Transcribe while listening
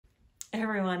Hey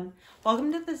everyone,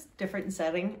 welcome to this different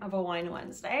setting of a Wine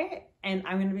Wednesday, and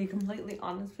I'm going to be completely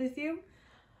honest with you,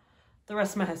 the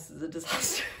rest of my house is a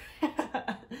disaster.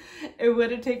 It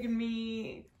would have taken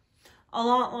me a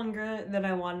lot longer than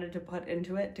I wanted to put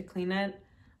into it to clean it.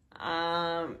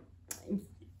 Yeah,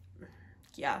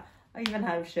 I even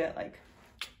have shit like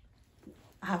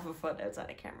half a foot outside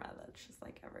of camera that's just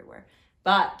like everywhere.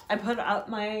 But I put out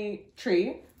my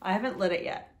tree. I haven't lit it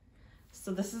yet.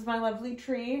 So this is my lovely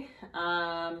tree,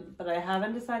 but I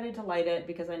haven't decided to light it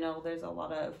because I know there's a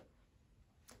lot of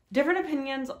different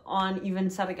opinions on even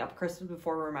setting up Christmas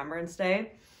before Remembrance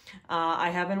Day. I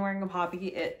have been wearing a poppy.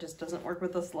 It just doesn't work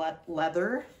with this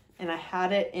leather, and I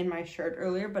had it in my shirt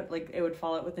earlier, but like it would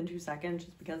fall out within 2 seconds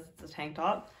just because it's a tank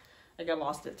top. Like I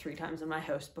lost it 3 times in my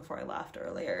house before I left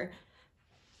earlier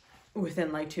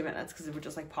within like 2 minutes because it would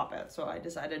just like pop out. So I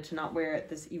decided to not wear it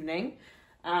this evening.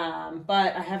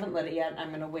 But I haven't lit it yet.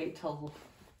 I'm gonna wait till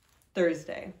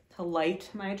Thursday to light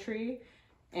my tree,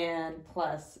 and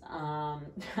plus I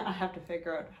have to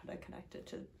figure out how to connect it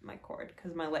to my cord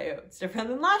because my layout's different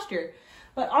than last year.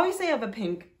 But obviously I have a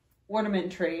pink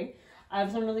ornament tree. I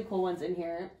have some really cool ones in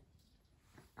here.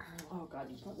 Oh god,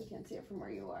 you probably can't see it from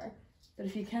where you are, but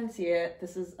if you can see it,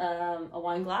 this is a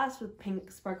wine glass with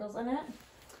pink sparkles in it,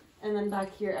 and then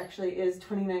back here actually is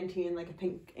 2019 like a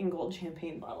pink and gold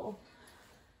champagne bottle.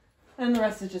 And the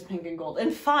rest is just pink and gold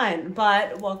and fun.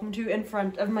 But welcome to in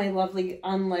front of my lovely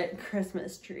unlit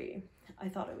Christmas tree. I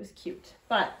thought it was cute.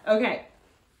 But okay,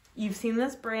 you've seen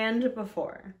this brand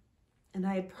before, and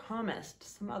I had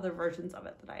promised some other versions of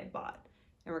it that I had bought,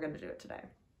 and we're gonna do it today.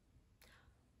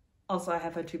 Also, I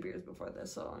have had 2 beers before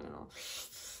this, so you know,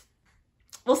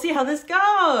 we'll see how this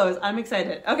goes. I'm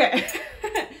excited. Okay,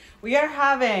 we are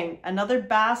having another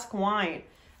Bask wine.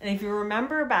 And if you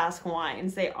remember Bask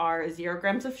wines, they are 0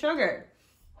 grams of sugar.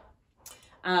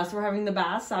 So we're having the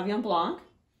Bask Sauvignon Blanc.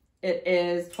 It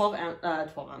is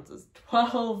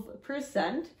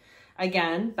 12%.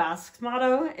 Again, Bask's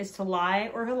motto is to lie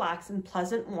or relax in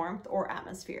pleasant warmth or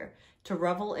atmosphere, to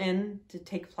revel in, to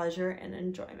take pleasure and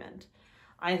enjoyment.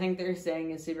 I think their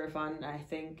saying is super fun. I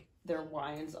think their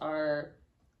wines are,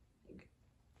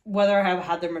 whether I have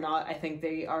had them or not, I think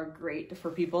they are great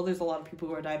for people. There's a lot of people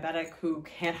who are diabetic who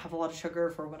can't have a lot of sugar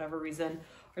for whatever reason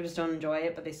or just don't enjoy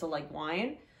it, but they still like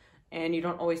wine. And you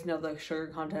don't always know the sugar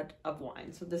content of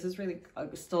wine. So this is really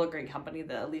still a great company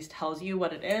that at least tells you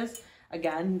what it is.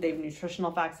 Again, they have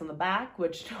nutritional facts on the back,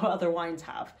 which no other wines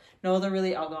have. No other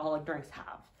really alcoholic drinks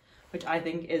have, which I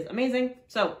think is amazing.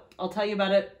 So I'll tell you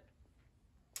about it.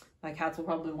 My cats will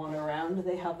probably wander around.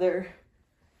 They have their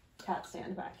cat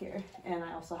stand back here, and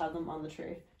I also have them on the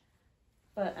tree,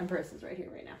 but Empress is right here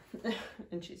right now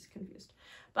and she's confused.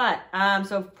 But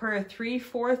so per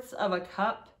 3/4 of a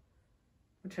cup,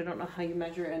 which I don't know how you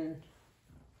measure in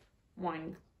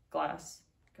wine glass,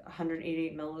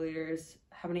 188 milliliters.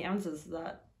 How many ounces is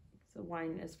that? So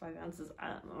wine is 5 ounces. I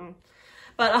don't know,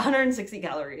 but 160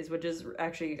 calories, which is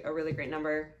actually a really great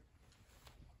number.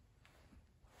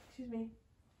 Excuse me.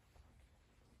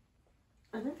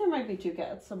 I think there might be 2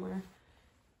 cats somewhere.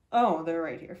 Oh, they're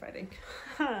right here fighting.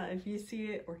 If you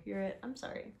see it or hear it, I'm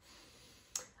sorry.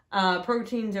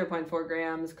 Protein, 0.4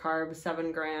 grams, carbs,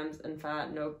 7 grams, and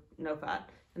fat, no fat,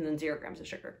 and then 0 grams of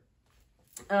sugar.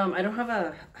 I don't have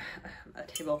a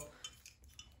table.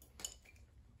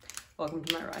 Welcome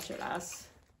to my ratchet ass,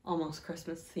 almost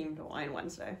Christmas themed Wine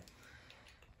Wednesday.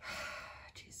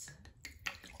 Jeez.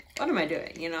 What am I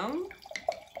doing, you know?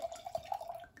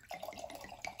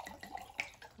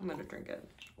 I'm gonna drink it.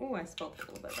 Oh, I spilled it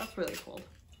a little bit. That's really cold.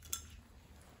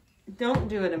 Don't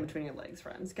do it in between your legs,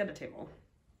 friends. Get a table.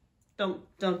 Don't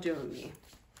do it with me.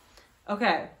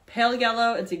 Okay, pale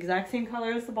yellow. It's the exact same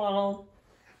color as the bottle.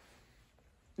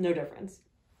 No difference.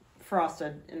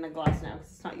 Frosted in the glass now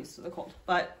because it's not used to the cold,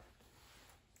 but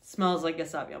smells like a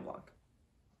Sauvignon Blanc.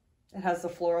 It has the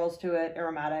florals to it,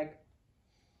 aromatic.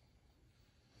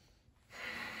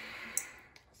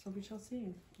 So we shall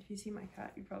see. If you see my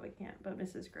cat, you probably can't, but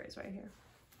Mrs. Gray's right here.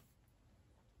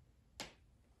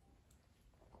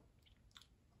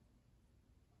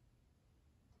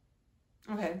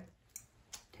 Okay.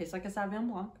 Tastes like a Sauvignon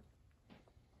Blanc.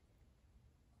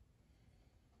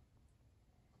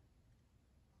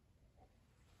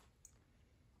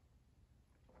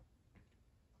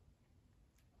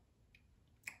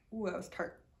 Ooh, that was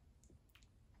tart.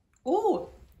 Ooh!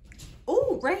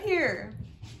 Ooh, right here.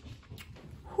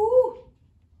 Whew.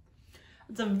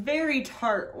 It's a very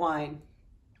tart wine.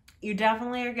 You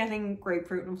definitely are getting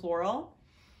grapefruit and floral.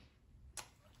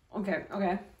 Okay,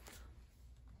 okay.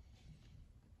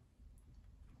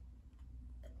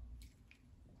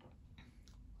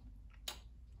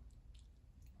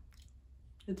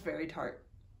 It's very tart.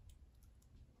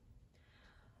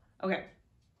 Okay.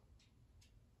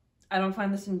 I don't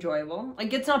find this enjoyable.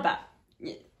 Like, it's not bad.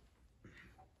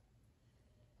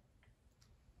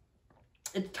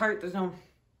 It's tart. There's no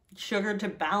sugar to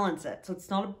balance it. So it's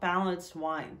not a balanced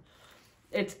wine.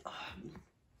 It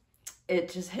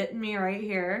just hit me right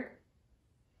here.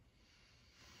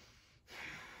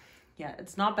 Yeah,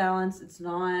 it's not balanced. It's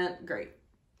not great.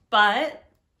 But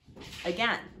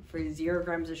again, for 0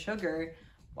 grams of sugar,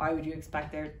 why would you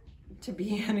expect there to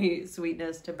be any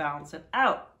sweetness to balance it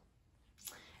out?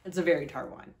 It's a very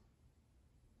tart wine.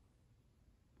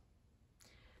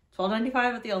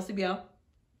 $12.95 at the LCBO.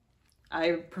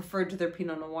 I preferred to their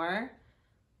Pinot Noir.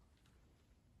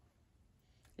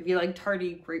 If you like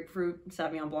tarty grapefruit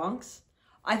Sauvignon Blancs,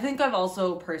 I think I've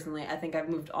also, personally, I think I've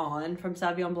moved on from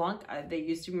Sauvignon Blanc. They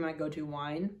used to be my go-to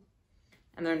wine,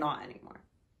 and they're not anymore.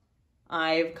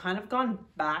 I've kind of gone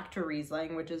back to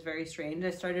Riesling, which is very strange.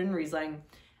 I started in Riesling,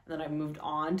 and then I moved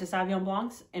on to Sauvignon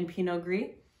Blancs and Pinot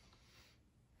Gris.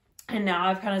 And now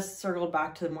I've kind of circled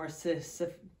back to the more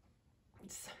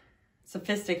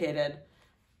sophisticated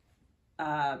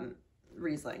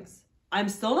Rieslings. I'm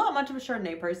still not much of a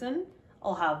Chardonnay person.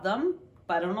 I'll have them,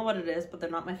 but I don't know what it is, but they're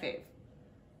not my fave.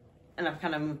 And I've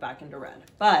kind of moved back into red.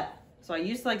 But, so I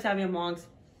used to like Sauvignon Blancs.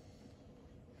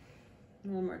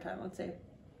 One more time, let's see.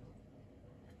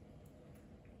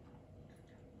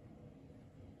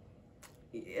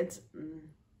 It's...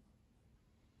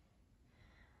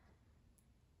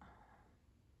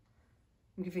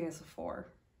 I'm giving this a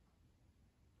 4.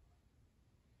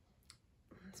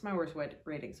 It's my worst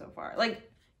rating so far.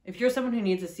 Like, if you're someone who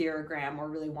needs a 0 gram or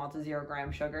really wants a 0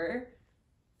 gram sugar,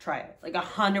 try it. Like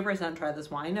 100% try this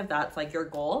wine if that's like your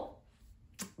goal,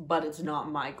 but it's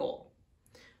not my goal.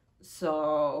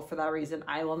 So for that reason,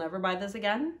 I will never buy this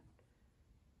again.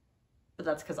 But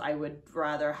that's because I would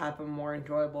rather have a more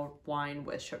enjoyable wine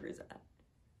with sugars in it.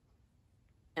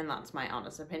 And that's my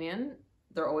honest opinion.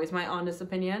 They're always my honest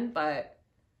opinion, but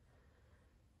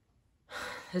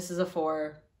this is a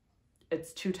 4.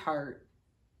 It's too tart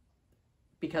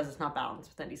because it's not balanced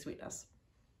with any sweetness.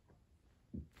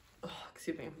 Oh,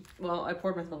 excuse me. Well, I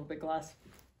poured myself a big glass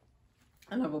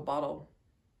and I have a bottle.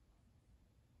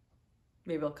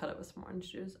 Maybe I'll cut it with some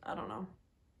orange juice. I don't know.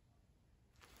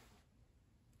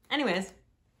 Anyways,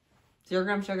 0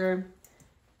 gram sugar.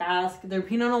 Bask. Their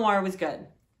Pinot Noir was good.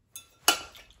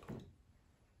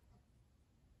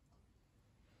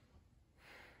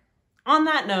 On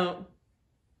that note,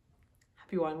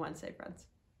 happy Wine Wednesday, friends.